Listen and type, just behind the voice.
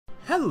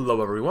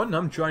Hello everyone,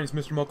 I'm Chinese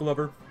Mr. Mocha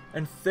Lover,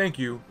 and thank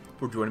you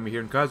for joining me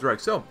here in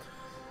Kaiserreich. So,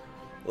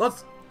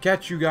 let's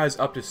catch you guys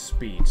up to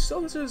speed.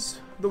 So this is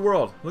the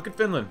world. Look at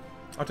Finland.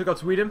 I took out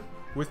Sweden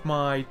with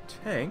my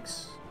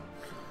tanks.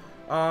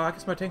 I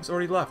guess my tanks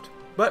already left.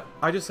 But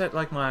I just set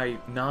like my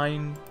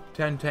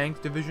 9-10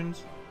 tank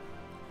divisions,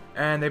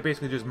 and they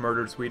basically just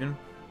murdered Sweden.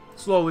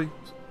 Slowly.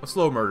 A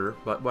slow murder,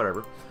 but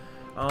whatever.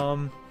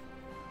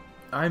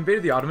 I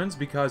invaded the Ottomans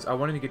because I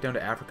wanted to get down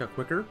to Africa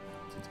quicker.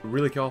 To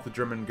really kill off the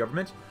German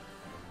government.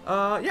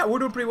 Yeah, we're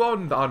doing pretty well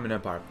in the Ottoman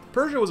Empire.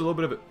 Persia was a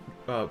little bit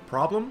of a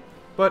problem,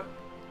 but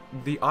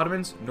the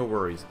Ottomans, no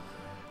worries.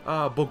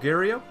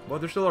 Bulgaria, well,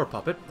 they're still our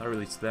puppet. I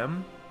released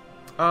them.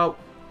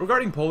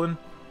 Regarding Poland,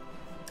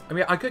 I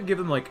mean, I could give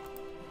them, like,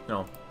 you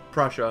know,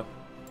 Prussia,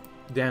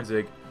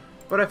 Danzig,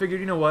 but I figured,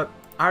 you know what,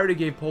 I already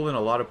gave Poland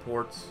a lot of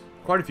ports,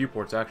 quite a few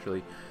ports,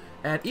 actually,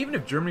 and even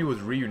if Germany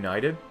was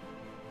reunited,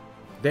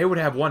 they would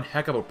have one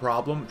heck of a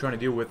problem trying to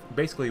deal with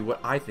basically what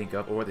I think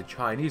of, or what the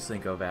Chinese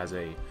think of as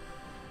a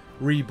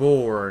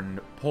reborn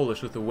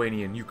Polish,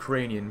 Lithuanian,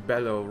 Ukrainian,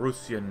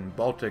 Belarusian,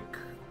 Baltic,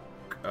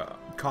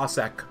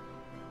 Cossack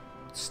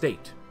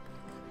state.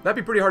 That'd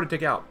be pretty hard to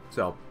take out.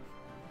 So,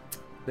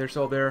 they're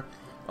still there.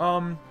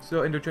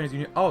 So Indo-Chinese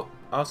Union. Oh,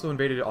 I also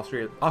invaded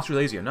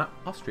Australasia, not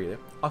Australia.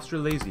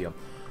 Australasia.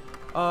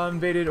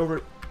 Invaded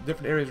over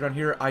different areas around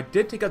here. I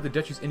did take out the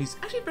Dutch East Indies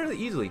actually fairly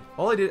easily.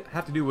 All I did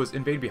have to do was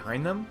invade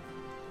behind them.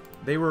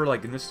 They were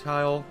like in this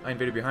tile. I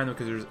invaded behind them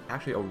because there's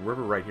actually a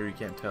river right here. You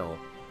can't tell.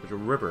 There's a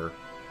river.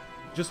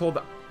 Just hold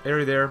the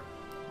area there.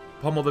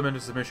 Pummel them into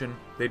submission.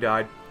 They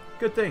died.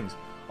 Good things.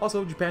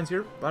 Also, Japan's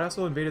here, but I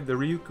also invaded the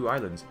Ryukyu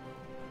Islands.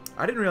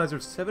 I didn't realize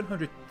there's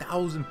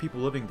 700,000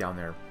 people living down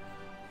there.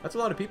 That's a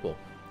lot of people.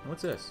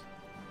 What's this?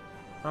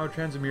 Oh,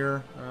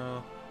 Transamur,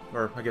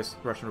 or I guess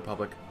Russian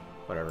Republic.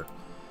 Whatever.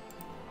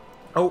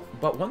 Oh,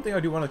 but one thing I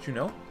do want to let you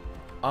know.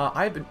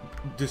 I've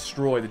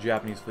destroyed the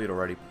Japanese fleet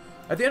already.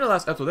 At the end of the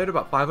last episode, they had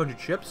about 500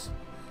 ships.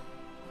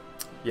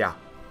 Yeah.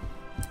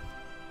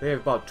 They have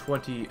about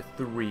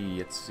 23.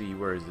 Let's see,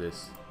 where is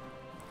this?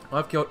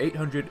 I've killed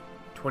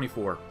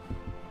 824.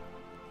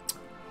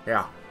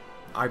 Yeah.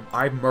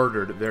 I've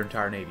murdered their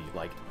entire navy.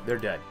 Like, they're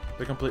dead.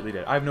 They're completely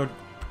dead. I have no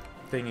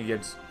thing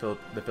against the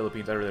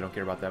Philippines. I really don't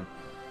care about them.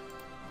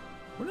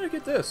 Where did I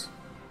get this?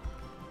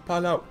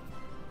 Palau.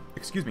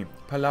 Excuse me.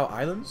 Palau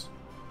Islands?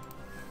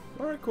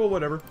 Alright, cool,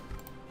 whatever.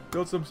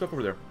 Build some stuff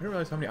over there. I didn't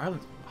realize how many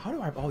islands. How do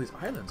I have all these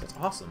islands? That's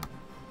awesome.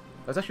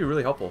 That's actually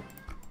really helpful.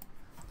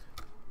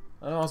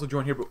 I'll also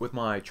join here with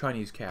my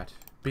Chinese cat,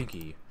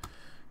 Binky,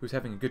 who's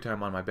having a good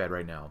time on my bed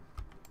right now.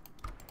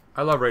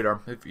 I love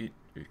radar. If you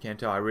can't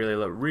tell, I really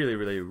love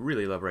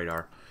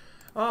radar.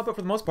 But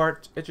for the most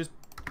part, it's just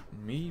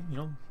me, you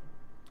know,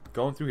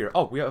 going through here.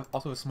 Oh, we have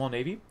also a small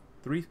navy.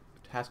 3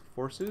 task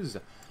forces.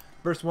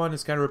 First one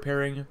is kind of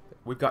repairing.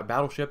 We've got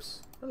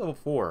battleships. Level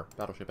 4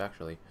 battleship,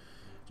 actually.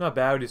 It's not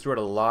bad. We destroyed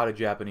a lot of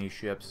Japanese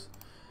ships.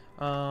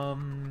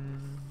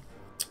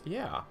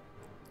 Yeah.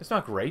 It's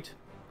not great.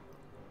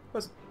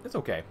 But it's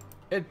okay.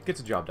 It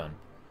gets the job done.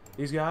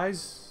 These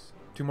guys,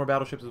 2 more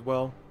battleships as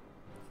well.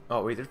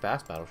 Oh, wait, they're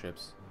fast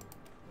battleships.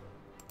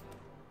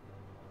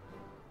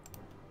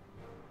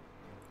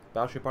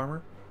 Battleship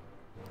armor?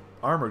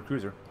 Armored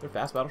cruiser. They're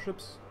fast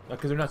battleships?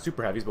 Because they're not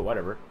super heavies, but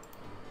whatever.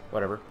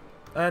 Whatever.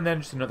 And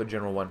then just another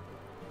general one.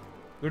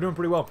 They're doing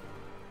pretty well.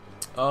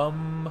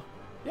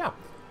 Yeah.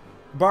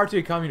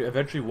 Bharatiya Commune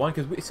eventually won,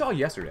 because we saw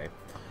yesterday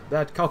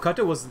that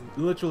Calcutta was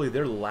literally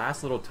their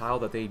last little tile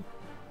that they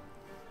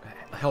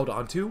held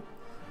onto.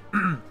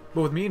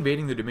 But with me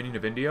invading the Dominion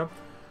of India,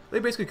 they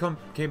basically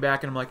came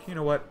back, and I'm like, you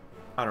know what?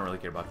 I don't really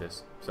care about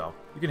this. So,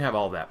 you can have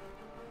all of that.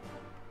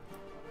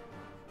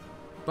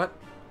 But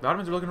the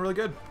Ottomans are looking really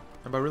good.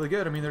 And by really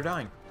good, I mean they're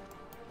dying.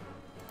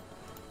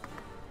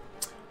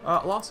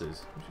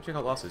 Losses. We should check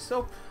out losses.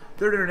 So,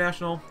 Third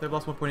International, they've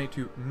lost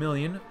 1.82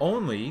 million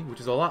only, which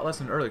is a lot less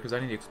than earlier, because I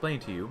need to explain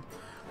to you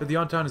that the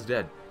Entente is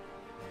dead.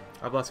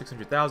 I've lost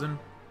 600,000.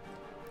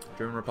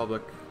 German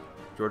Republic,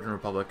 Georgian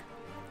Republic,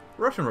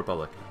 Russian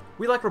Republic.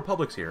 We like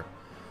republics here.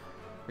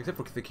 Except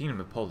for the Kingdom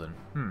of Poland.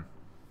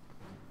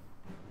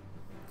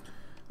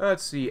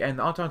 Let's see, and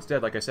the Entente's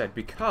dead, like I said,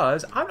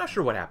 because I'm not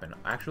sure what happened,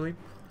 actually.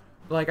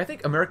 Like, I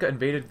think America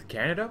invaded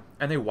Canada,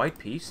 and they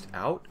white-pieced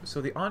out,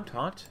 so the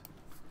Entente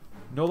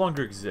no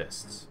longer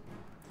exists.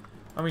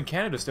 I mean,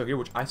 Canada's still here,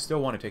 which I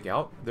still want to take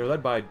out. They're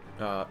led by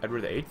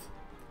Edward VIII,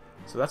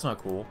 so that's not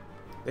cool.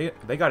 They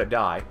gotta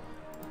die.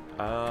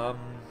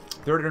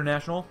 Third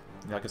International,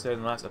 like I said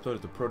in the last episode,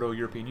 is the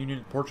Proto-European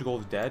Union. Portugal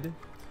is dead.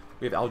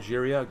 We have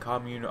Algeria, a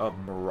commune of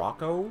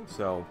Morocco,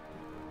 so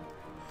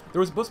there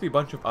was supposed to be a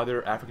bunch of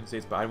other African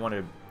states, but I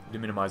wanted to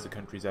minimize the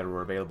countries that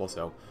were available,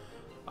 so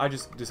I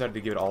just decided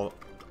to give it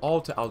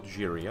all to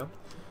Algeria.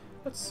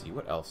 Let's see,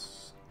 what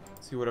else?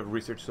 Let's see what I've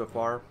researched so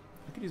far.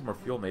 I could use more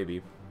fuel,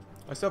 maybe.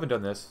 I still haven't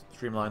done this.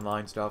 Streamline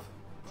line stuff.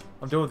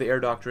 I'm done with the air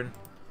doctrine.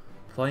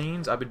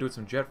 Planes, I've been doing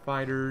some jet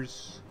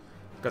fighters.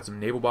 Got some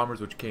naval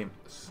bombers, which came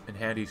in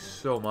handy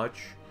so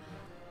much.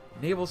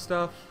 Naval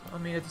stuff, I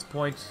mean, at this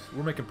point,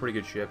 we're making pretty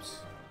good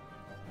ships.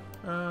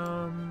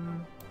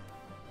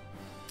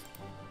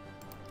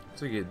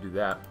 So you get to do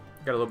that.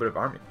 Got a little bit of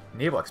army,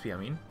 naval XP, I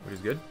mean, which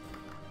is good.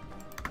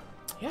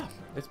 Yeah,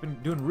 it's been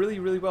doing really,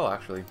 really well,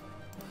 actually.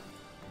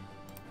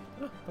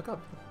 Oh, look up.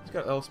 He's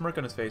got a little smirk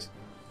on his face.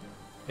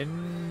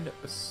 Indian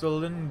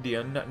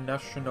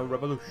National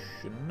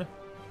Revolution.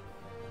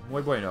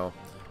 Muy bueno.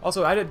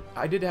 Also,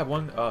 I did have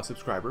one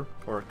subscriber,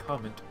 or a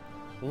comment,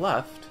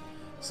 left,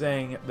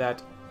 saying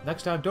that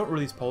next time, don't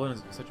release Poland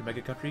as such a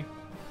mega country.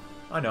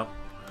 I know.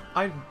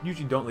 I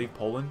usually don't leave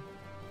Poland,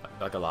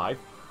 like, alive.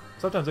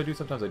 Sometimes I do,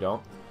 sometimes I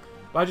don't.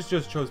 But I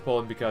just chose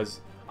Poland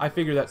because I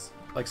figure that's,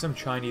 like, some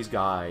Chinese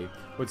guy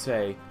would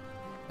say,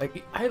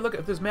 like, I look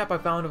at this map I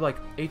found of, like,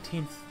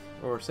 18th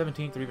or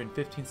 17th or even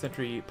 15th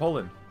century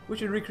Poland. We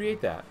should recreate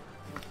that.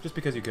 Just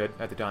because you could,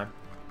 at the time.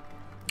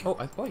 Oh,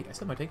 wait, I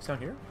set my tanks down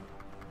here?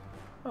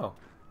 Oh.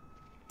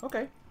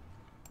 Okay.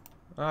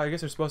 I guess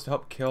they're supposed to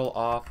help kill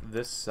off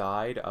this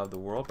side of the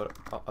world, but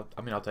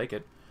I mean, I'll take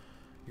it.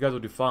 You guys will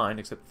do fine,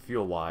 except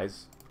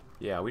fuel-wise.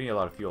 Yeah, we need a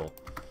lot of fuel.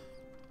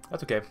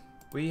 That's okay.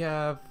 We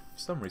have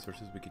some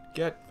resources we could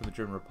get from the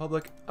German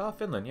Republic.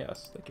 Finland,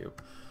 yes, thank you.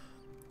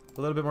 A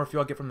little bit more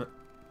fuel I'll get from the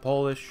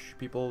Polish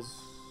peoples.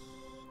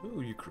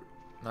 Ooh,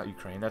 not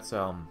Ukraine, that's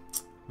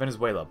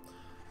Venezuela.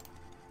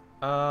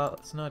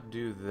 Let's not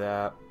do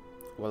that.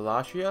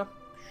 Wallachia?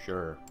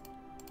 Sure.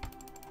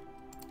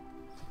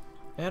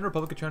 And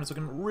Republic of China's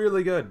looking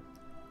really good.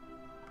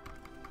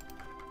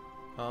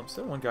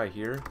 Send one guy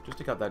here. Just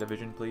take out that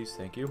division, please.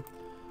 Thank you.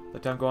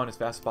 Let time go on as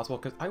fast as possible,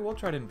 because I will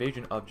try an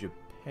invasion of Japan.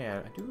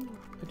 I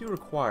do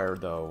require,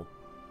 though,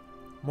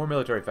 more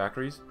military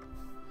factories.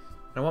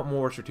 And I want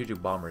more strategic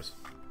bombers.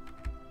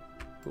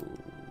 Ooh.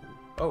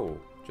 Oh,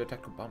 jet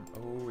tactical bomb.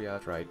 Oh, yeah,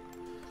 that's right.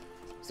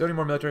 Still need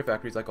more military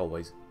factories, like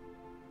always.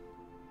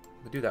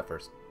 But do that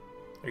first.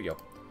 There you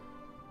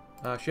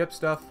go. Ship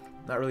stuff,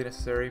 not really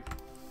necessary.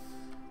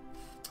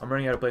 I'm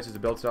running out of places to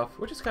build stuff,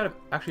 which is kind of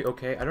actually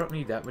okay. I don't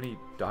need that many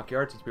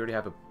dockyards since we already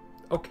have a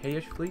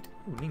okay-ish fleet.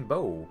 Ooh,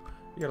 Ningbo.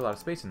 We got a lot of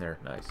space in there.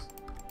 Nice.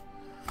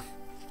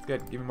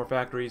 Good. Give me more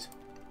factories.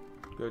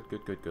 Good,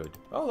 good, good, good.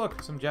 Oh,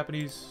 look. Some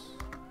Japanese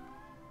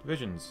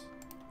divisions.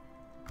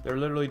 They're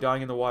literally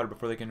dying in the water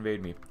before they can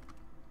invade me.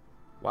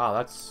 Wow,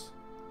 that's...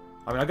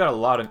 I mean, I got a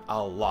lot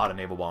of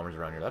naval bombers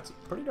around here. That's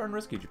pretty darn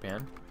risky,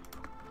 Japan.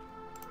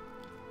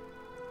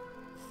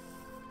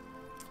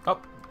 Oh,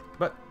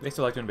 but they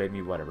still like to invade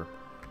me, whatever.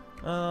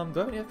 Do I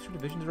have any extra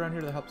divisions around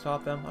here that help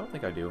stop them? I don't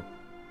think I do.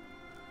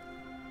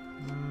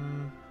 I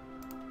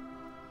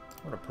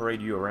want to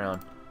parade you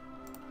around.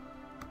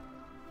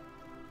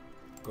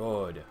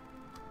 Good.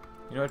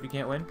 You know what, if you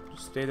can't win,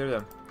 just stay there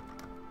then.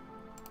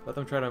 Let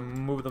them try to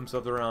move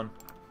themselves around.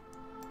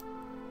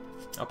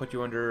 I'll put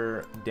you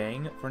under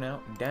Dang for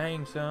now.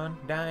 Dang, son.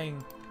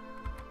 Dang.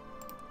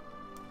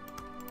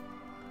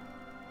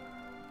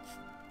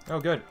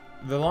 Oh, good.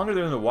 The longer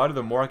they're in the water,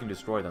 the more I can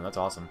destroy them. That's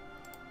awesome.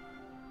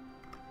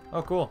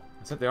 Oh, cool.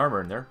 I sent the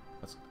armor in there.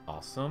 That's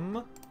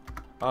awesome.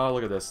 Oh,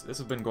 look at this. This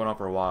has been going on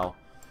for a while.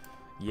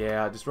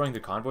 Yeah, destroying the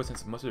convoy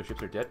since most of their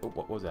ships are dead. Oh,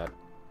 what was that?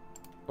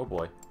 Oh,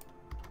 boy.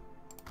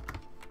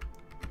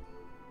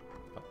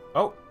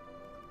 Oh!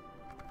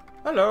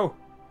 Hello!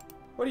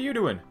 What are you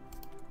doing?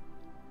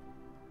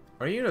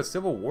 Are you in a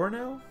civil war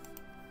now?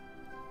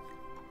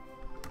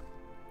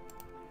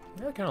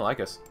 Yeah, I kind of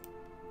like us.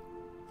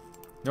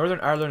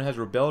 Northern Ireland has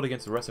rebelled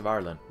against the rest of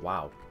Ireland.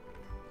 Wow.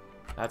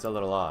 That's a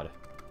little odd.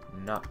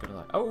 Not gonna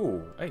lie.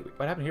 Oh, hey,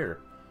 what happened here?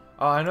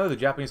 I know the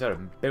Japanese had a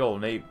big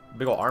old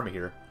army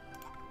here,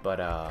 but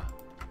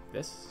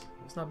it's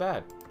not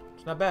bad.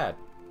 It's not bad.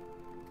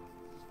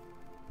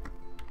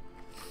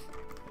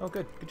 Oh,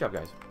 good job,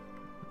 guys.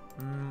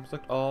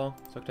 Select all,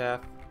 select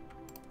half.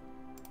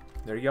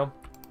 There you go.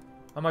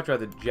 I might try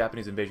the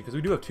Japanese invasion because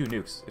we do have 2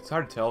 nukes. It's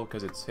hard to tell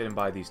because it's hidden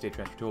by the state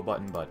transfer tool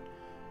button, but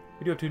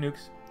we do have 2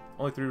 nukes.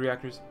 Only 3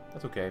 reactors.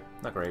 That's okay.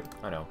 Not great.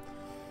 I know.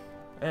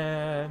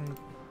 And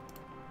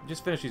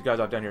just finish these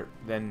guys off down here.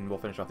 Then we'll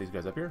finish off these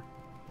guys up here.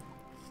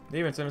 They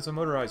even sent us some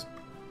motorized.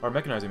 Or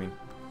mechanized, I mean.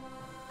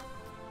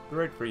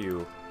 Great for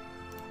you.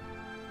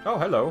 Oh,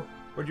 hello.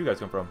 Where'd you guys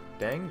come from?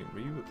 Dang, were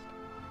you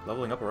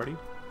leveling up already?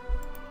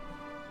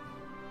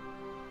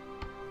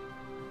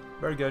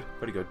 Very good.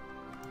 Pretty good.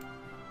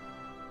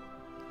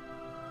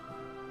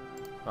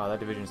 Oh,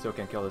 that division still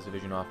can't kill this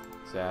division off.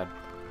 Sad.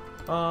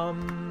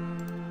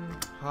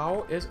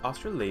 How is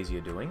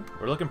Australasia doing?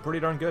 We're looking pretty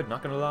darn good,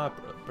 not gonna lie.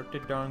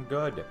 Pretty darn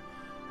good.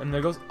 And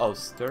there goes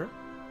Ulster.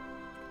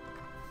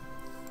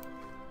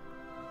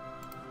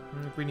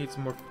 If we need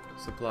some more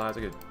supplies,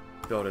 I could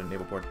build a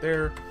naval port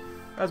there,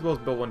 as well as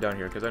build one down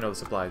here, because I know the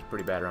supply is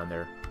pretty bad around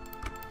there.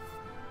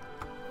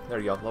 There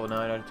you go, level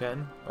 9 out of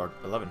 10, or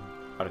 11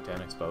 out of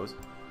 10, I suppose.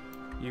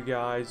 You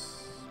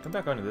guys come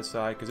back onto this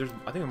side, because there's,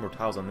 I think, more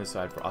tiles on this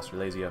side for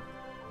Australasia.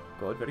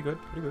 Good, very good,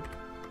 very good.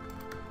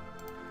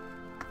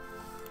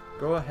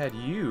 Go ahead,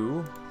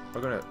 you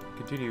are going to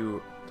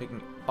continue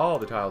taking all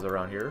the tiles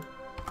around here.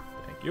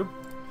 Thank you.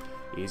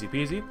 Easy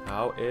peasy.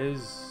 How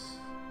is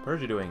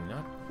Persia doing?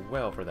 Not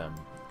well for them.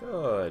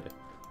 Good.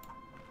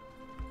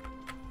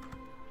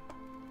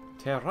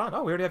 Tehran.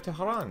 Oh, we already have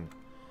Tehran.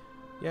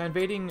 Yeah,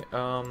 invading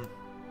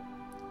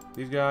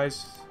These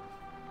guys...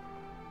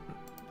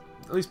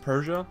 At least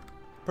Persia.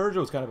 Persia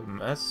was kind of a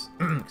mess.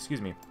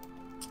 Excuse me.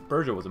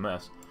 Persia was a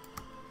mess.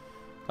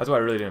 That's why I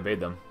really didn't invade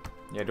them.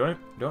 Yeah,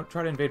 don't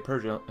try to invade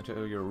Persia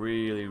until you're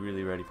really,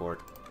 really ready for it.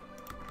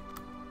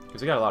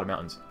 Because they got a lot of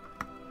mountains.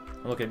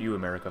 I'm looking at you,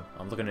 America.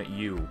 I'm looking at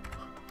you.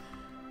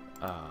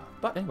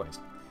 But anyways.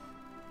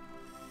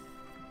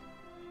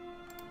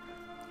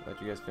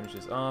 Let you guys finish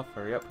this off.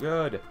 Hurry up.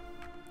 Good.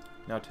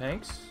 Now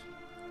tanks.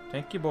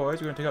 Thank you,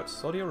 boys. We're going to take out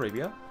Saudi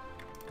Arabia.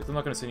 Because I'm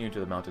not going to send you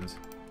into the mountains.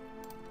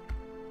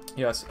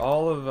 Yes,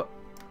 all of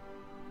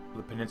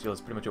the peninsula is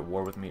pretty much at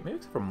war with me. Maybe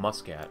except for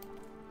Muscat.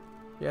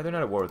 Yeah, they're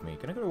not at war with me.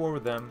 Can I go to war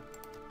with them?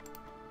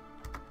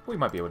 We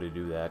might be able to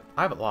do that.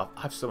 I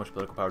have so much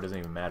political power, it doesn't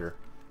even matter.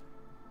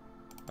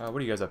 What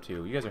are you guys up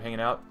to? You guys are hanging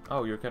out?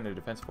 Oh, you're kind of a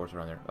defense force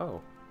around there.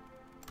 Oh.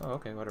 Oh,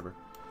 okay, whatever.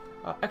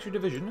 Extra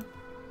division.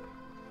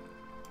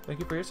 Thank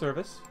you for your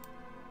service.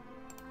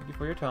 Thank you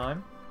for your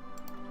time.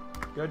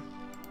 Good.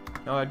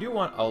 Now, I do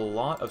want a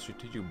lot of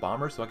strategic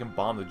bombers so I can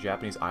bomb the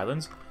Japanese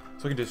islands.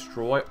 So I can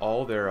destroy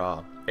all their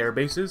air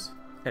bases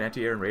and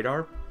anti-air and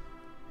radar.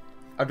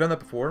 I've done that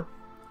before.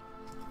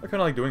 I kind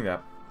of like doing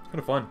that. It's kind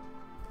of fun.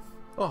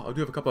 Oh, I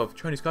do have a cup of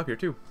Chinese coffee here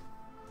too.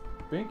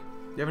 Bink,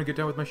 you having a good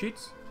time with my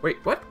sheets? Wait,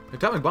 what?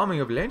 Atomic bombing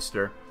of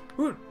Leinster?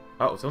 Who?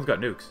 Oh, someone's got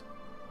nukes.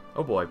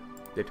 Oh boy,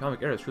 the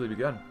atomic era has truly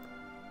begun.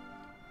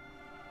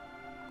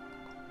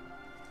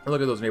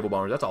 Look at those naval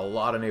bombers. That's a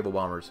lot of naval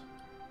bombers.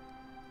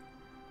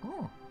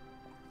 Oh,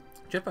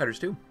 jet fighters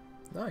too.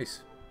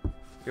 Nice.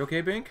 You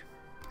okay, Bink?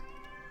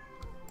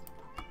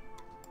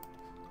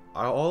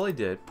 All I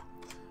did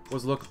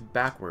was look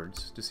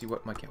backwards to see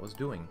what my cat was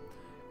doing.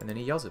 And then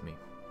he yells at me.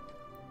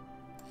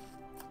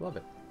 Love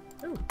it.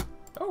 Oh,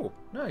 oh,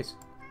 nice.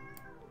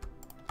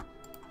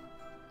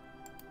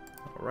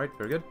 Alright,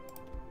 very good.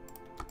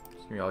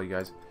 Just give me all you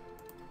guys.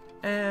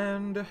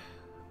 And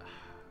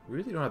we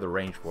really don't have the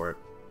range for it.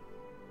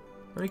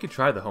 I mean, we could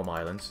try the home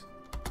islands.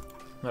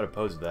 I'm not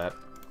opposed to that.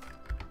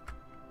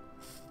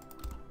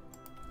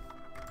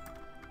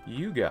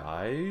 You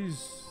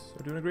guys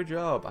are doing a great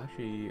job.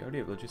 Actually, I already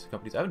have logistic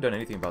companies. I haven't done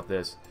anything about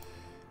this.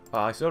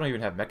 I still don't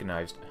even have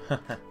mechanized.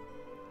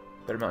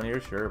 Better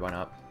mountaineers? Sure, why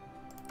not?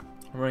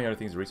 I'm running out of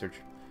things to research,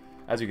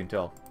 as you can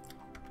tell.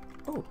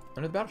 Oh,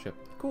 another battleship.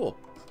 Cool.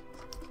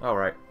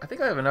 Alright, I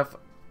think I have enough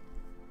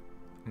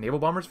naval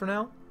bombers for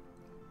now.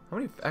 How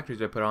many factories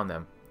did I put on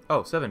them?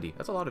 Oh, 70.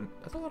 That's a lot of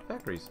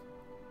factories.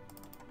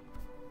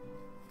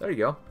 There you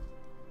go.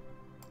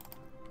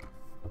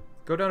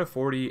 Go down to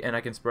 40 and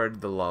I can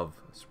spread the love.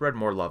 Spread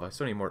more love. I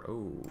still need more.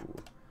 Oh.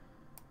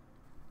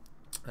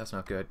 That's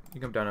not good.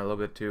 You come down a little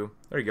bit too.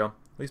 There you go.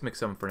 At least make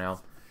some for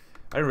now.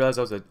 I didn't realize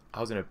I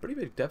was in a pretty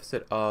big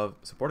deficit of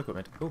support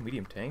equipment. Oh,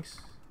 medium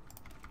tanks.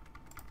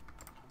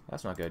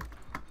 That's not good.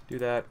 Do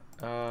that.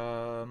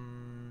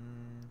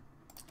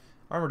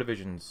 Armor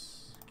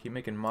divisions. Keep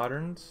making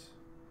moderns.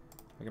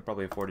 I can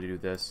probably afford to do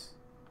this.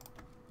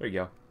 There you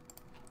go.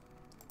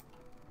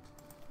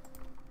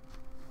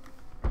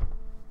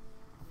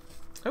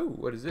 Oh,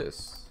 what is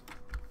this?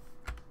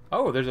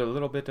 Oh, there's a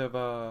little bit of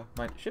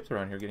my ships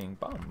around here getting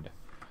bombed.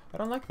 I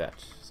don't like that.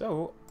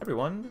 So,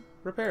 everyone,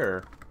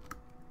 repair.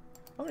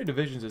 How many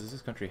divisions does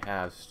this country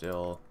have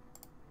still?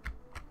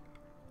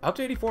 Up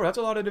to 84. That's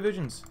a lot of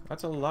divisions.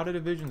 That's a lot of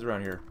divisions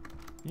around here.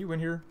 Can you win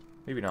here?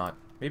 Maybe not.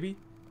 Maybe?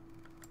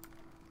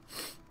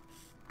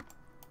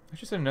 I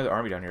should send another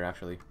army down here,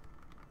 actually.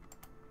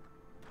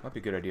 Might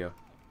be a good idea.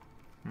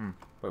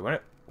 Wait,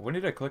 when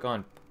did I click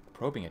on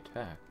probing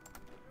attack?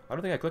 I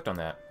don't think I clicked on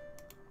that.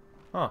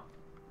 Huh.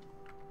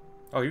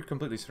 Oh, you're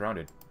completely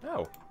surrounded.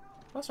 Oh.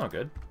 That's not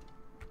good.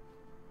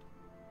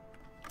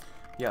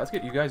 Yeah, let's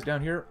get you guys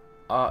down here.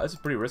 This is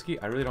pretty risky.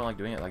 I really don't like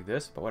doing it like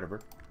this, but whatever.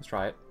 Let's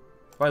try it.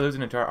 If I lose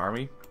an entire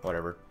army,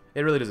 whatever.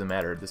 It really doesn't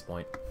matter at this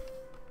point.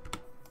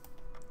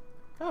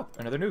 Oh,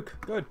 another nuke.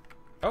 Good.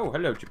 Oh,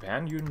 hello,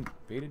 Japan. You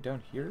invaded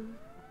down here?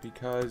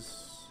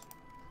 Because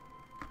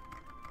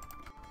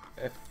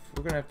if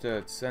we're going to have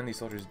to send these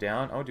soldiers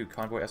down, I want to do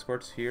convoy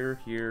escorts here,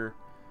 here.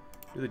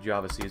 Do the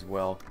Java Sea as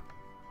well.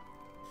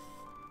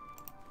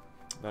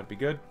 That'd be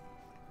good.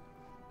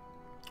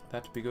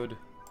 That'd be good.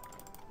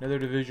 Another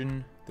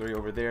division. 3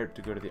 over there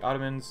to go to the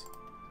Ottomans.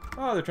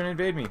 Oh, they're trying to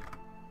invade me.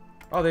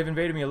 Oh, they've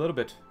invaded me a little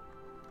bit.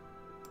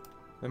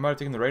 They might have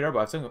taken the radar, but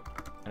I've seen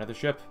another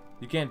ship.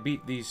 You can't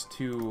beat these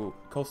two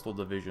coastal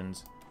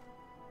divisions.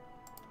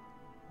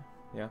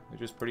 Yeah, they're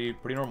just pretty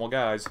normal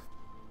guys.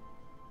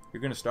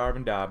 You're gonna starve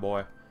and die,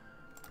 boy.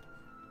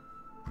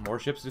 More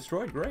ships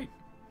destroyed. Great.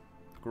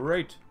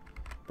 Great.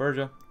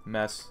 Persia.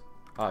 Mess.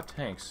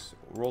 Tanks.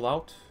 Roll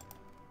out.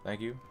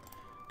 Thank you.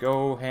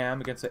 Go ham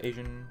against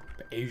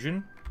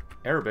the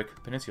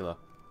Arabic Peninsula.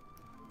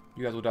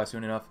 You guys will die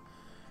soon enough.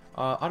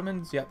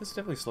 Ottomans, yeah, this is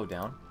definitely slowed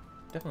down.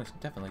 Definitely.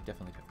 Come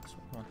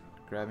on,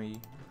 grab me.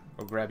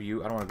 Or grab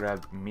you. I don't want to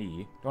grab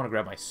me. Don't want to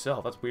grab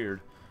myself. That's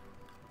weird.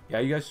 Yeah,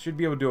 you guys should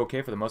be able to do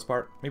okay for the most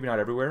part. Maybe not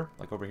everywhere,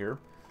 like over here.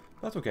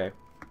 That's okay.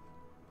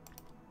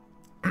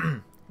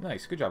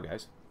 Nice. Good job,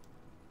 guys.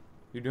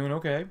 You're doing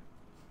okay.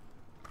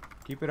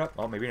 Keep it up.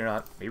 Oh, maybe you're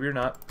not. Maybe you're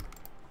not.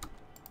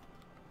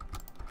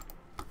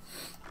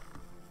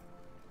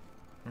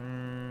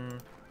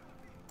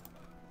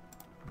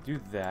 do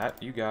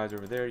that. You guys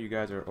over there. You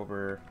guys are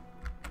over...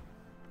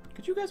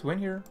 Could you guys win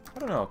here? I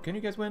don't know. Can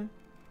you guys win?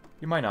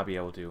 You might not be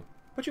able to.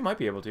 But you might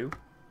be able to.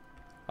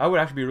 I would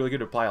actually be really good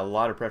to apply a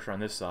lot of pressure on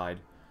this side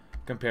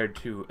compared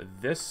to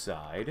this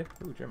side.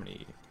 Ooh,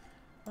 Germany.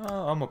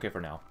 I'm okay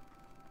for now.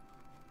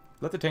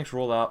 Let the tanks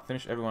roll out.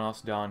 Finish everyone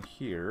else down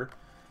here.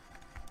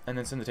 And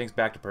then send the tanks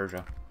back to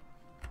Persia.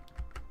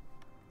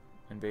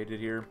 Invaded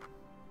here.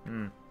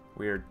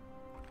 Weird.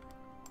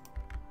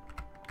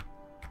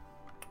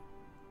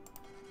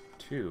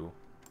 2.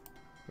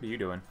 What are you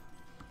doing?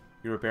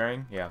 You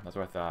repairing? Yeah, that's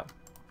what I thought.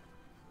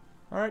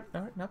 Alright,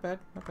 not bad,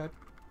 not bad.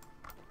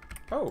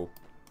 Oh!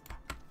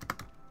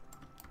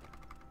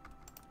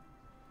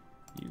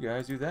 You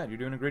guys do that. You're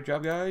doing a great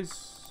job,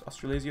 guys.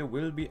 Australasia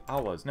will be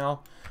ours.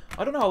 Now,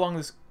 I don't know how long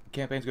this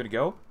campaign's going to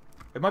go.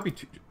 It might be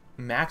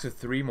max of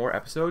 3 more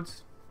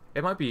episodes.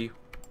 It might be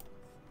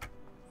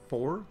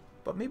 4,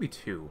 but maybe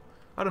 2.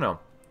 I don't know.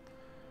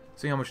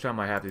 See how much time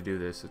I have to do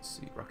this. Let's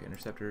see. Rocket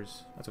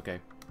interceptors. That's okay.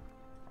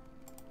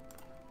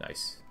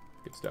 Nice.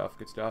 Good stuff,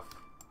 good stuff.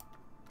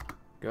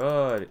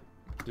 Good.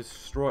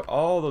 Destroy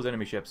all those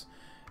enemy ships.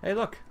 Hey,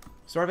 look.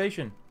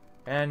 Starvation.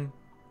 And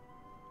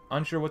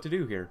unsure what to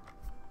do here.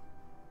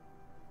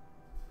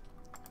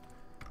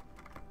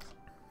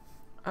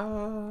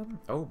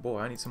 Oh boy,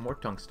 I need some more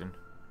tungsten.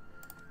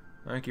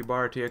 Thank you,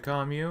 Baratia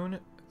Commune.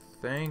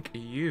 Thank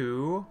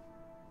you.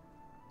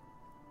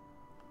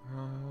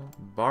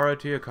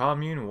 Baratia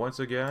Commune once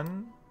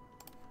again.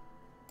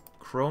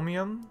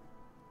 Chromium.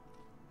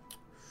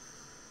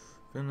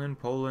 Finland,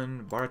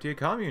 Poland, Baratia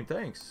Commune,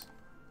 thanks.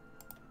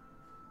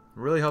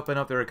 Really helping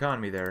out their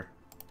economy there.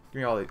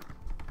 Give me all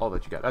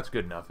that you got. That's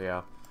good enough,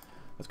 yeah.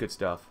 That's good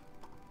stuff.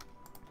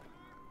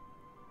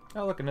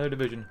 Oh, look, another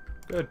division.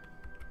 Good.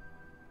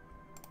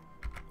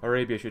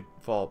 Arabia should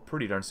fall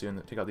pretty darn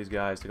soon. Take out these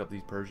guys, take out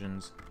these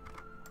Persians.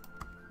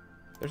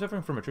 They're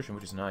suffering from attrition,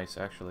 which is nice,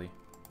 actually.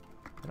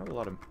 They don't have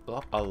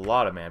a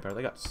lot of manpower.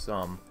 They got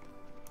some.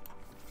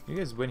 You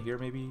guys win here,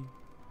 maybe?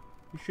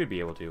 You should be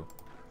able to.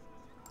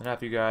 And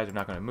half you guys are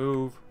not going to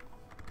move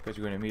because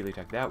you're going to immediately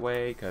attack that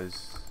way.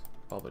 Because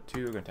all but 2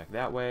 are going to attack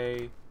that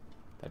way.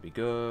 That'd be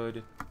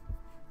good.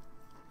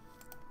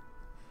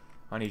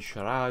 I need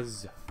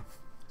Shiraz.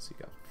 So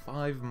you got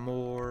 5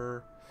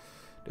 more.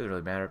 Doesn't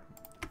really matter.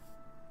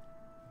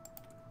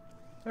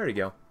 There you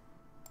go.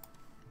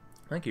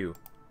 Thank you.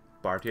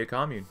 Baratia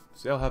Commune.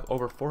 So they'll have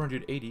over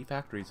 480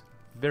 factories.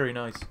 Very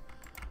nice.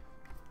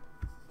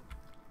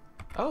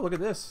 Oh, look at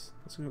this.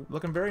 It's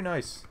looking very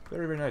nice.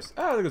 Very, very nice.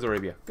 Ah, look at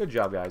Arabia. Good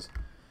job, guys.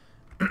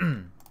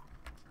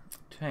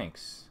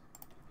 Tanks.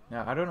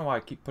 Now, I don't know why I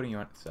keep putting you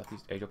on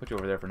Southeast Asia. I'll put you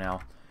over there for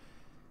now.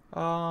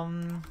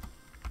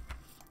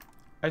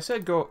 I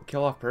said go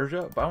kill off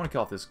Persia, but I want to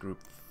kill off this group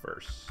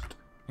first.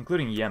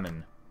 Including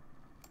Yemen.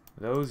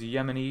 Those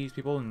Yemenis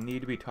people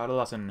need to be taught a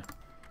lesson.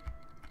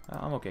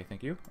 I'm okay,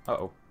 thank you.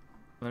 Uh-oh.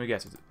 Let me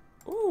guess.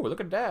 Ooh, look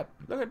at that.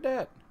 Look at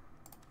that.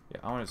 Yeah,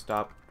 I want to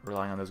stop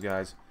relying on those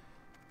guys.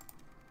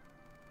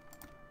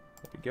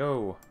 There we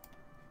go.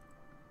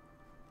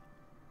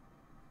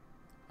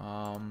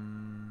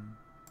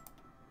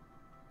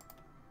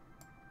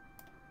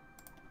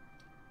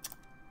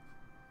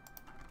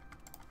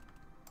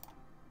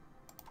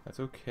 That's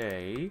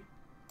okay.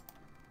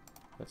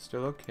 That's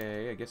still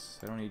okay. I guess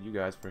I don't need you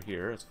guys for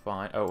here. It's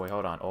fine. Oh, wait,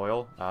 hold on.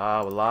 Oil?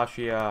 Ah,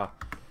 Wallachia.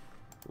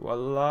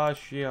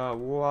 Wallachia,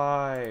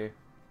 why?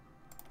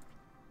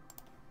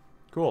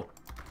 Cool.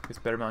 It's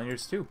better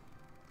Mountaineers, too.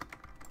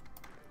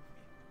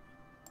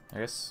 I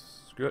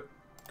guess, screw it.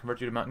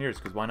 Convert you to Mountaineers,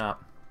 because why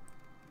not?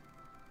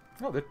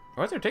 Oh,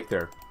 why is there a tank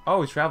there?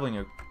 Oh, he's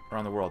traveling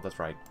around the world. That's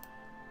right.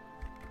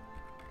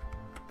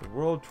 The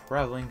World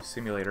Traveling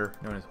Simulator,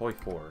 known as Hoi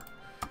 4.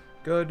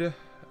 Good. It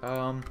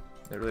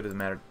really doesn't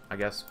matter, I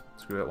guess.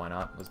 Screw it, why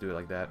not? Let's do it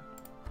like that.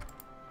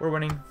 We're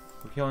winning.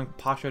 We're killing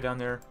Pasha down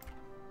there.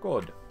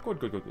 Good. Good,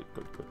 good, good, good,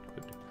 good, good,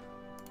 good.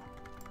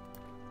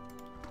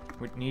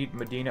 We need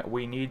Medina.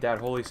 We need that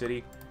holy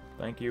city.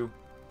 Thank you.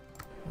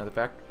 Another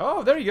fact.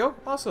 Oh, there you go.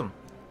 Awesome.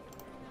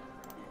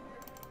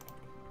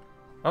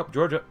 Oh,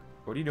 Georgia.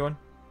 What are you doing?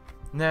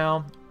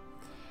 Now,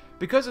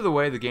 because of the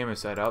way the game is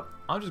set up,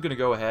 I'm just going to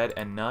go ahead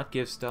and not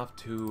give stuff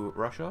to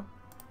Russia.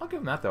 I'll give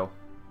them that, though.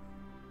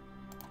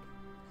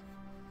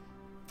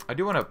 I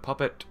do want to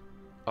puppet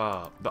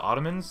the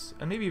Ottomans,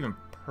 and maybe even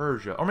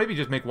Persia. Or maybe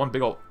just make one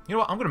big old... You know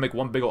what? I'm going to make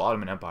one big old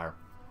Ottoman Empire.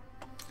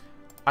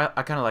 I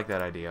kind of like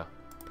that idea.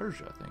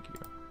 Persia, thank you.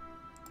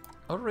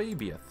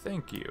 Arabia,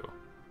 thank you.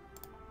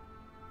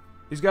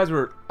 These guys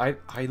were... I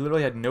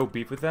literally had no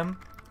beef with them.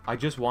 I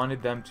just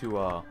wanted them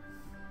to,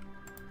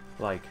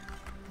 like,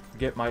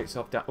 get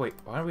myself down... Wait,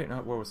 why are we not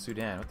at war with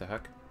Sudan? What the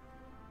heck?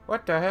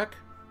 What the heck?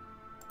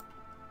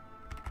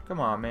 Come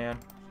on, man.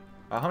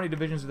 How many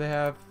divisions do they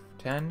have?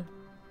 10?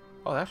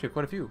 Oh, actually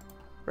quite a few.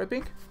 Right,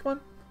 Bink? Come on.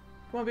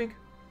 Come on, Bink.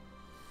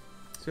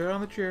 Sit on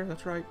the chair.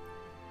 That's right.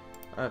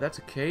 That's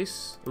a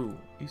case. Ooh,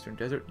 Eastern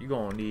Desert. You're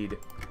gonna need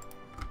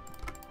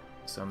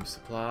some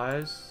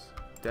supplies.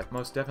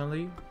 Most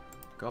definitely.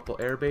 A couple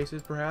air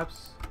bases,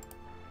 perhaps.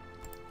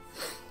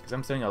 Because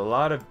I'm sending a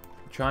lot of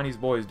Chinese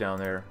boys down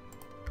there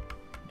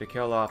to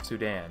kill off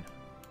Sudan.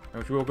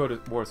 Which we will go to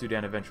war with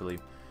Sudan eventually.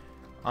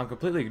 I'm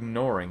completely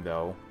ignoring,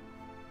 though.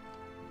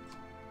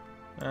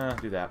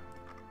 Do that.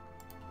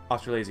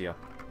 Australasia.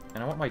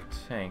 And I want my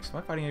tanks. Am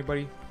I fighting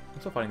anybody? I'm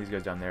still fighting these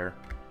guys down there.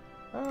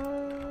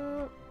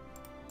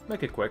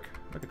 Make it quick.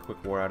 Make a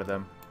quick war out of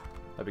them.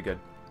 That'd be good.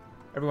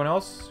 Everyone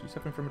else, you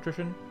suffering from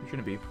attrition? You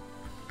shouldn't be.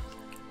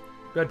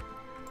 Good.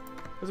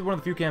 This is one of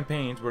the few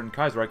campaigns where in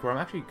Kaiserreich where I'm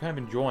actually kind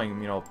of enjoying,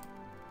 you know...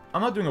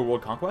 I'm not doing a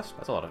world conquest.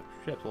 That's a lot of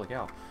ships, holy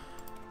cow.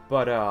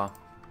 But, I'm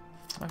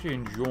actually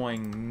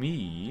enjoying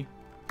me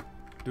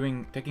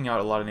taking out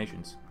a lot of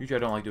nations. Usually I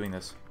don't like doing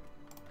this.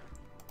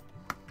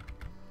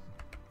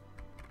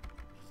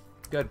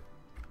 Good.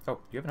 Oh,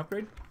 do you have an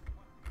upgrade?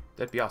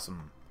 That'd be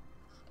awesome.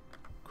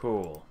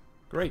 Cool.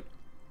 Great.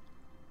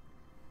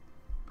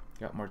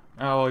 Got more...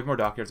 Oh, we have more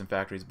dockyards and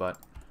factories, but...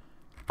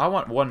 I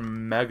want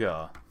one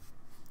mega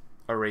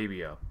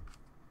Arabia.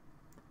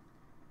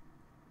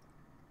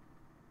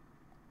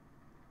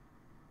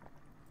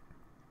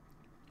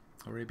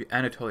 Arabia,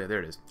 Anatolia, there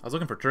it is. I was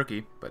looking for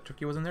Turkey, but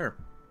Turkey wasn't there.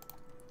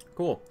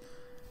 Cool.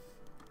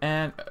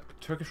 And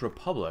Turkish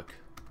Republic.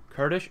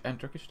 Kurdish and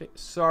Turkish state.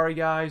 Sorry,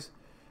 guys.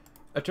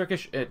 A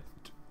Turkish...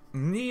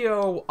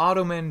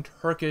 Neo-Ottoman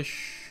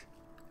Turkish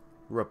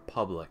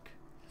Republic.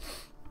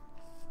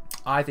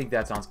 I think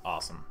that sounds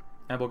awesome.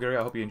 And Bulgaria,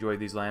 I hope you enjoyed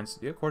these lands.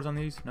 Do you have cores on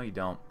these? No, you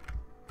don't.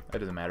 That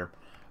doesn't matter.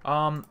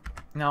 Now,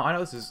 I know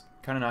this is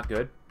kind of not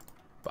good,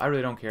 but I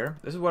really don't care.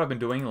 This is what I've been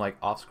doing, like,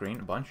 off-screen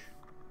a bunch.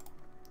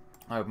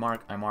 I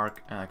mark,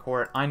 and I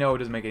core it. I know it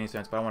doesn't make any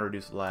sense, but I want to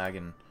reduce lag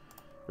and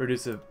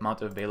reduce the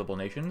amount of available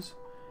nations.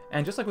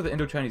 And just like with the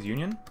Indo-Chinese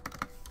Union,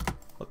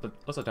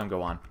 let's let time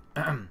go on.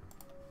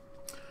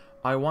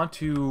 I want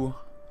to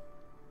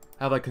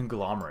have like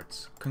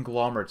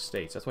conglomerate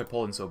states. That's why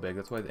Poland's so big.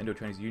 That's why the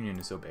Indo-Chinese Union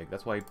is so big.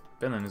 That's why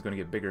Finland is going to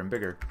get bigger and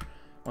bigger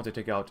once I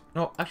take out...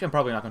 No, actually I'm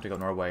probably not going to take out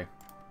Norway.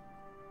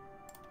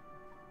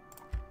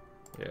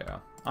 Yeah,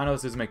 I know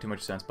this doesn't make too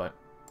much sense, but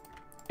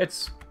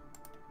it's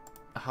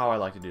how I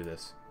like to do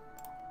this.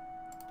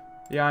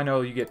 Yeah, I know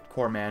you get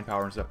core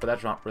manpower and stuff, but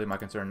that's not really my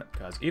concern,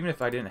 because even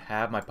if I didn't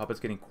have my puppets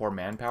getting core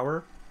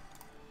manpower,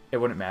 it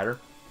wouldn't matter.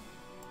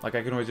 Like,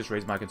 I can always just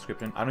raise my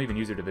conscription. I don't even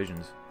use their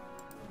divisions.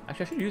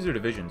 Actually, I should use their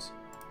divisions.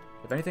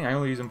 If anything, I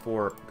only use them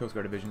for Coast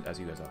Guard divisions, as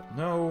you guys all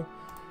know.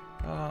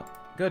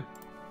 Good.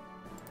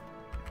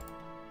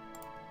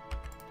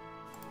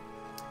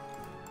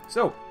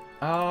 So,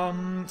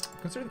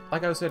 considering,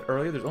 like I said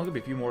earlier, there's only going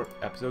to be a few more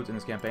episodes in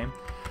this campaign.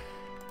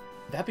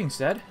 That being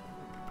said,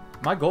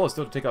 my goal is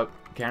still to take out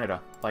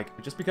Canada.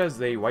 Like, just because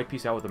they white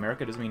peace out with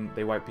America doesn't mean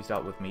they white peace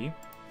out with me.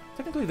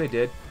 Technically they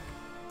did,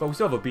 but we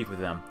still have a beef with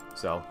them,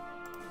 so...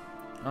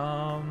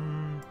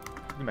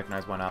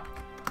 mechanize, why not?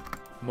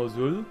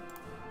 Mosul?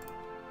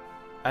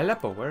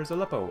 Aleppo, where's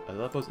Aleppo?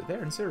 Aleppo's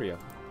there in Syria.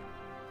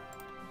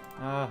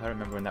 I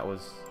remember when that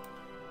was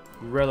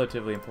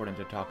relatively important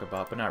to talk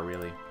about, but not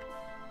really.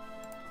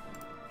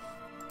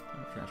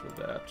 I'll transfer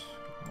that.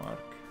 Mark.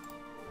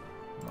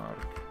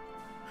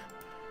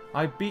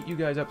 I beat you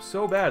guys up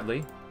so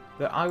badly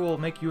that I will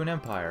make you an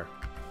empire.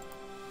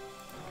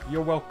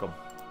 You're welcome.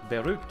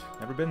 Beirut,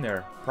 never been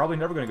there. Probably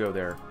never gonna go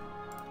there.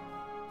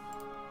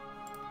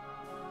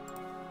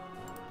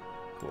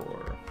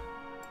 Core.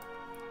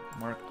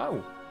 Mark.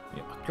 Oh,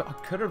 yeah, I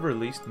could have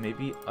released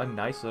maybe a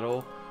nice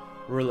little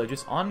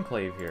religious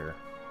enclave here,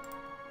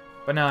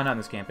 but no, not in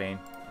this campaign.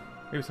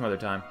 Maybe some other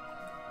time.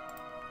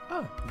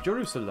 Oh,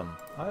 Jerusalem.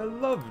 I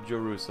love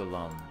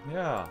Jerusalem.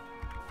 Yeah.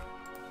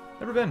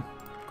 Never been.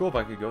 Cool if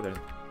I could go there.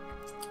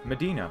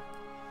 Medina.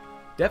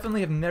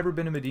 Definitely have never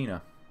been to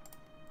Medina.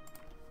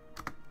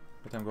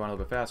 But I'm going a little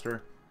bit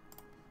faster.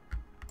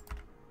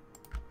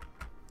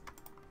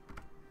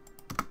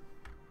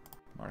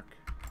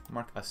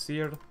 Mark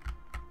Asir.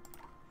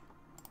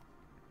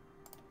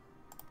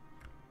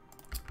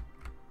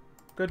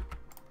 Good.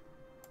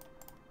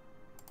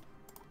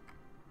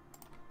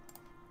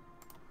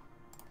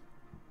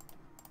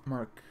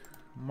 Mark.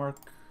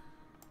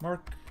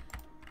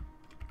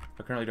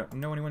 I currently don't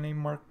know anyone named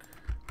Mark.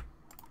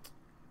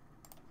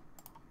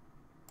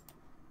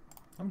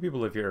 How many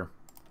people live here?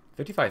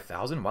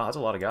 55,000? Wow, that's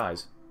a lot of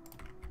guys.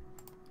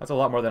 That's a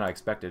lot more than I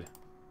expected.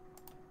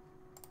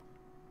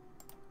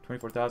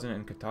 24,000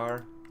 in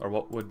Qatar, or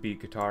what would be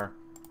Qatar.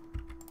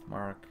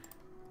 Mark.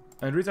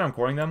 And the reason I'm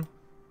coring them,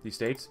 these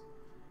states...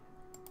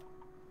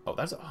 Oh,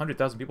 that's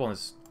 100,000 people on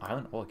this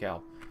island? Holy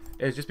cow.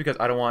 It's just because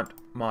I don't want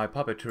my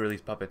puppet to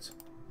release puppets.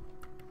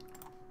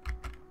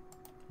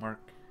 Mark.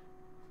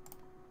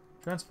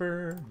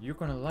 Transfer. You're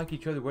gonna like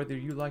each other whether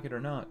you like it or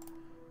not.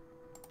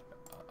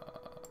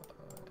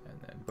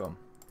 And then boom.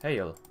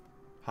 Hail.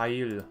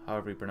 Hail,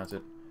 however you pronounce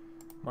it.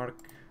 Mark.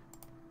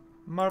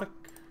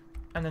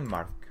 And then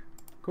Mark.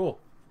 Cool.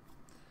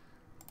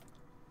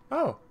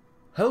 Oh.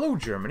 Hello,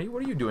 Germany.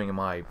 What are you doing in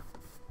my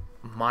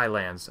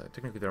lands?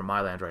 Technically, they're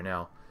my lands right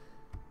now.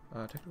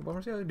 Technical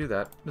bombers? Yeah, they do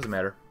that. Doesn't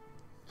matter.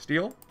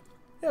 Steel?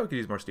 Yeah, we could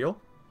use more steel.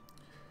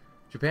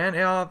 Japan?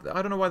 Yeah,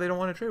 I don't know why they don't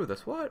want to trade with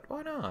us. What?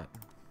 Why not?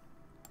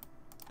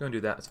 Don't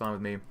do that. It's fine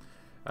with me.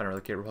 I don't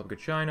really care. Republic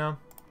of China.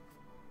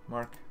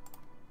 Mark.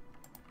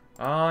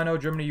 Ah, no,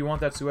 Germany, you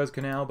want that Suez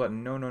Canal, but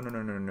no, no, no,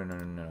 no, no, no, no,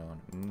 no, no.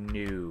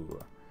 No.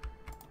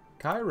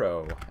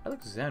 Cairo.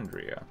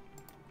 Alexandria.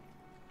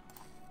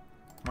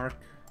 Mark.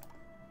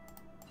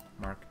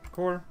 Mark.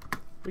 Core.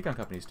 Recon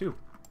companies, too.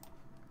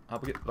 I'll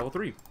get level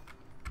 3.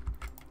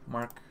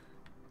 Mark.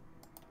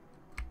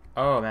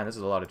 Oh, man, this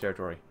is a lot of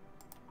territory.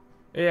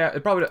 Yeah,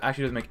 it probably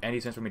actually doesn't make any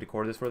sense for me to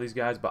core this for these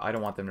guys, but I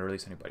don't want them to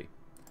release anybody.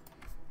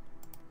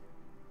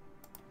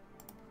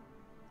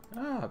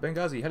 Ah,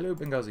 Benghazi. Hello,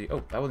 Benghazi.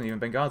 Oh, that wasn't even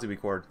Benghazi we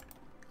cored.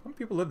 How many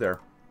people live there?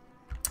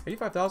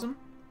 85,000?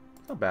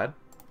 Not bad.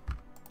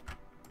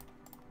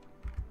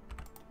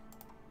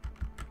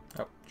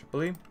 Oh,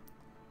 Tripoli.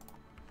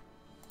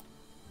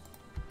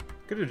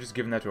 Could have just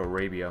given that to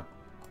Arabia.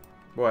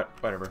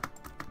 Whatever.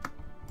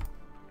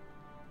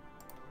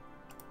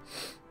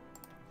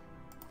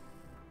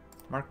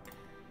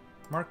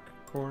 Mark,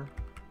 core.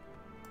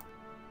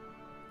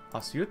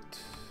 Asyut.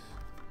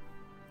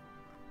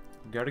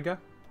 Garga.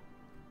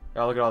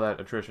 Oh, look at all that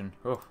attrition.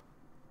 Oh.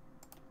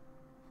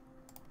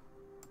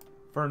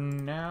 For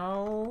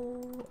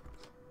now,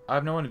 I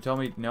have no one to tell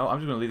me. No, I'm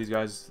just going to leave these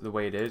guys the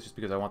way it is, just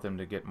because I want them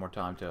to get more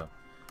time to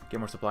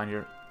get more supply in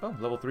here. Oh,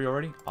 level 3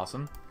 already?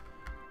 Awesome.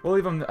 We'll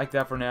leave them like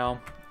that for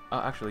now.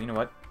 Actually, you know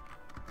what?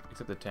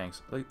 Except the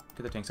tanks. Get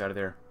the tanks out of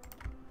there.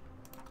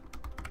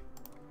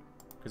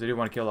 Because I do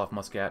want to kill off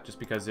Muscat, just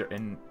because they're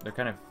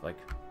kind of like,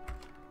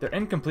 they're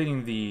in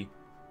completing the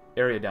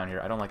area down here.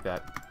 I don't like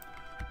that.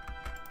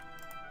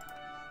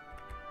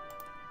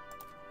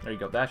 There you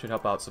go. That should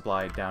help out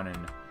supply down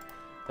in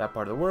that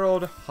part of the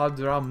world.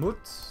 Hadramut.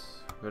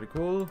 Very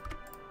cool.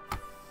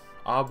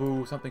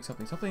 Abu something,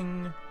 something,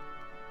 something.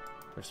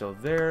 They're still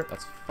there.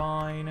 That's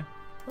fine.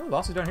 Oh,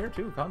 losses down here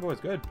too. Congo is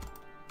good.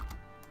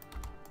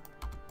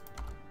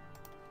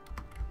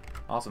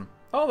 Awesome.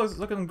 Oh, this is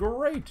looking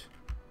great.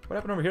 What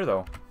happened over here,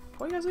 though?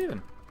 Why are you guys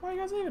leaving? Why are you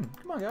guys leaving?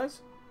 Come on,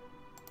 guys.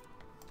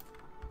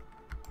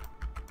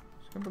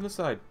 Just come from this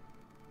side.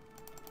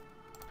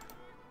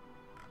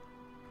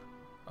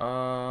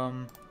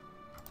 I'm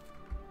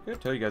gonna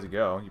tell you guys to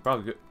go. You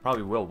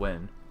probably will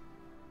win.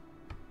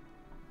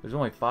 There's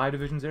only 5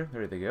 divisions there.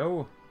 There they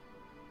go.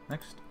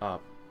 Next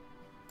up.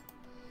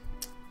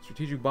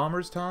 Strategic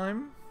bombers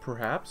time,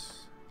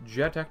 perhaps.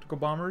 Jet tactical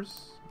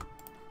bombers.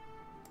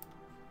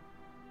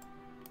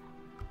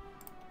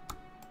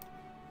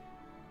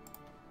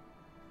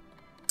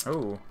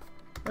 Oh,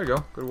 there you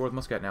go. Go to war with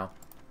Muscat now.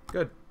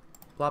 Good.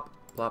 Plop,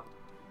 plop.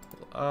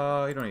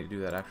 You don't need to do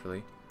that,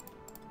 actually.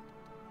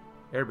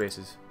 Air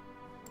bases.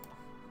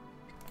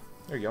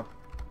 There you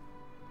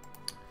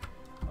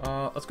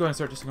go. Let's go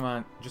ahead and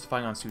start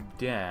justifying on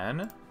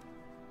Sudan.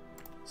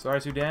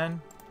 Sorry,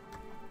 Sudan.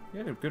 You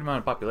had a good amount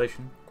of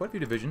population. Quite a few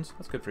divisions.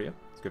 That's good for you.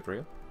 That's good for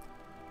you.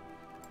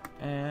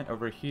 And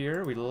over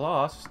here, we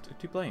lost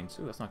 2 planes.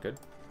 Ooh, that's not good.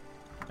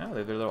 Oh, they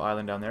have their little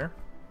island down there.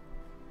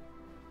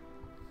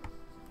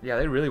 Yeah,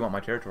 they really want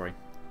my territory.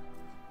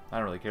 I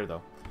don't really care,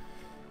 though.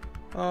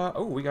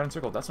 Oh, we got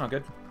encircled. That's not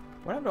good.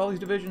 What happened to all these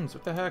divisions?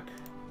 What the heck?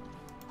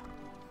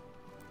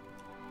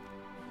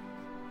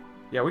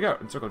 Yeah, we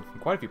got encircled in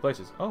quite a few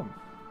places. Oh,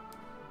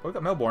 we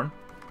got Melbourne.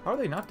 How are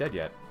they not dead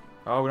yet?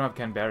 Oh, we don't have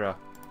Canberra.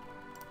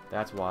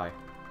 That's why.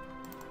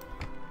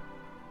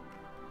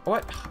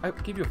 What? I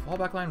gave you a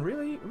fallback line?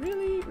 Really?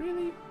 Really?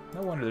 Really?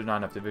 No wonder there's not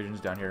enough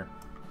divisions down here.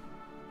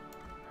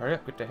 Hurry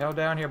up. Get the hell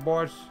down here,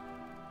 boys.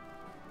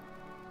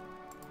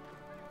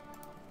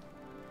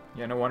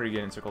 Yeah, no wonder you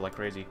get encircled like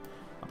crazy.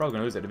 I'm probably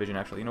going to lose that division,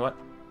 actually. You know what?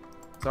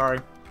 Sorry.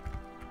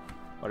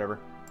 Whatever.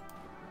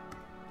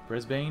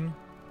 Brisbane?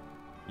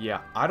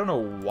 Yeah, I don't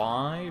know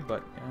why,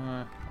 but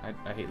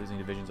I hate losing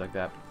divisions like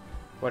that.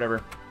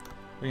 Whatever.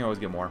 We can always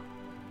get more.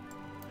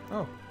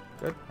 Oh,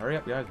 good. Hurry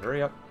up, guys.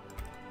 Hurry up.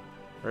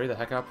 Hurry the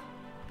heck up.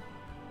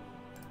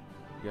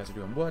 You guys are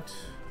doing what?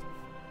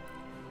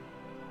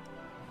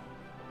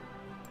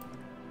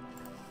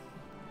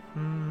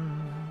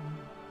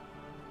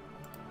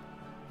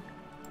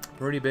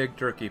 Pretty big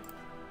Turkey.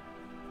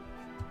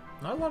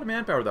 Not a lot of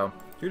manpower, though.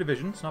 2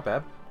 divisions. Not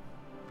bad.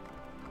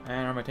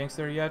 And are my tanks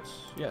there yet?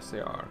 Yes,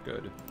 they are.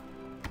 Good.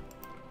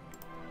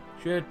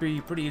 Should be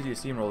pretty easy to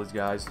steamroll these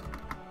guys.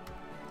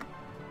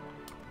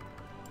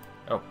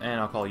 Oh, and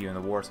I'll call you in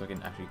the war so I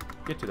can actually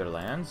get to their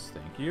lands.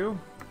 Thank you.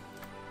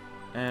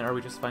 And are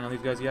we just finding on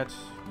these guys yet?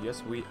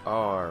 Yes, we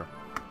are.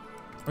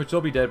 Which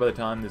will be dead by the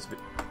time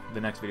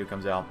the next video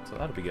comes out, so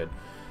that'll be good.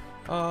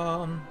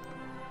 Oh,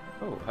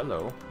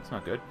 hello. That's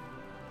not good.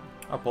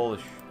 Oh,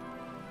 Polish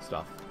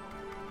stuff.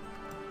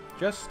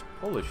 Just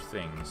Polish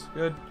things.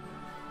 Good.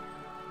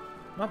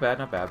 Not bad,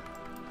 not bad.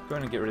 Go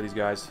ahead and get rid of these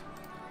guys.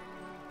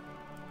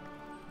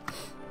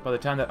 By the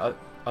time that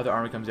other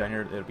army comes down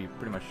here, it'll be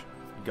pretty much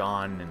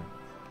gone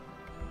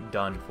and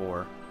done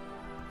for.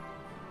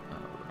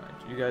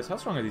 Alright, you guys, how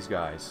strong are these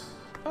guys?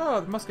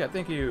 Oh, the Muscat,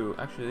 thank you.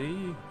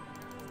 Actually...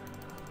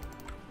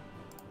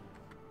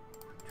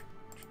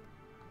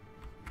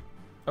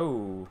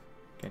 Oh,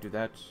 can't do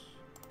that.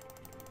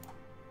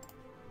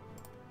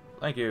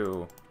 Thank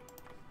you.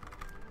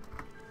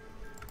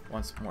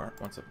 Once more.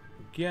 Once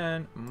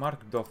again.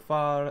 Marc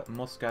Dofar,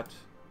 Muscat.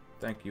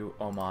 Thank you,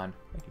 Oman.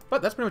 Thank you.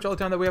 But that's pretty much all the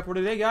time that we have for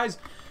today, guys.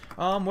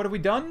 What have we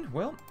done?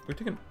 Well,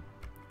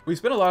 we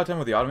spent a lot of time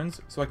with the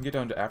Ottomans, so I can get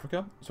down to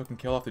Africa, so I can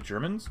kill off the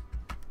Germans.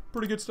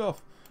 Pretty good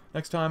stuff.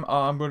 Next time,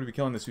 I'm going to be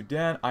killing the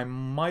Sudan. I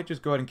might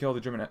just go ahead and kill the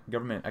German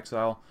government in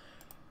exile.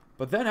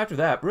 But then after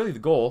that, really the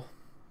goal,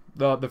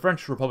 the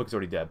French Republic is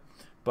already dead.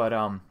 But,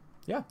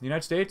 yeah, the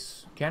United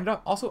States,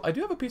 Canada. Also, I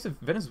do have a piece of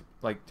Venice,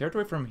 like,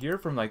 territory from here,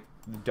 from, like,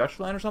 the Dutch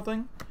land or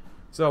something.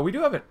 So we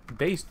do have a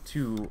base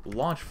to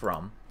launch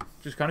from,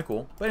 which is kind of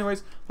cool. But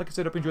anyways, like I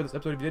said, I hope you enjoyed this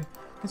episode. If you did,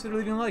 consider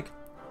leaving a like.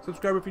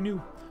 Subscribe if you're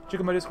new. Check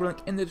out my Discord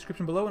link in the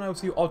description below, and I will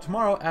see you all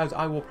tomorrow, as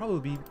I will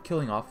probably be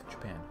killing off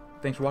Japan.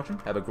 Thanks for watching.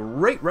 Have a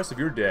great rest of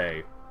your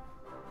day.